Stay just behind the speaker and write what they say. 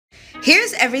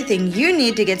Here's everything you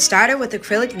need to get started with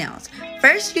acrylic nails.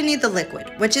 First, you need the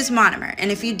liquid, which is monomer, and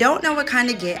if you don't know what kind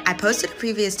to get, I posted a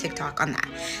previous TikTok on that.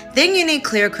 Then you need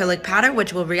clear acrylic powder,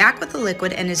 which will react with the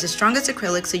liquid and is the strongest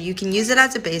acrylic, so you can use it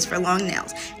as a base for long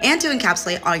nails and to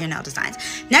encapsulate all your nail designs.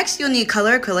 Next, you'll need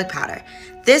color acrylic powder.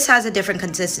 This has a different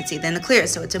consistency than the clear,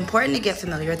 so it's important to get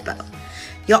familiar with both.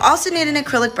 You'll also need an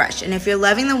acrylic brush, and if you're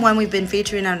loving the one we've been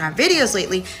featuring on our videos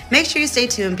lately, make sure you stay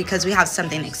tuned because we have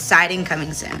something exciting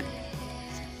coming soon.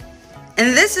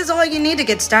 And this is all you need to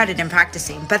get started in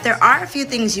practicing, but there are a few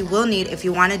things you will need if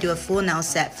you want to do a full nail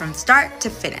set from start to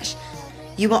finish.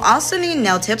 You will also need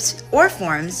nail tips or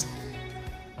forms,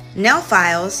 nail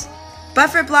files,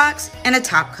 buffer blocks, and a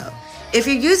top coat. If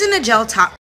you're using a gel top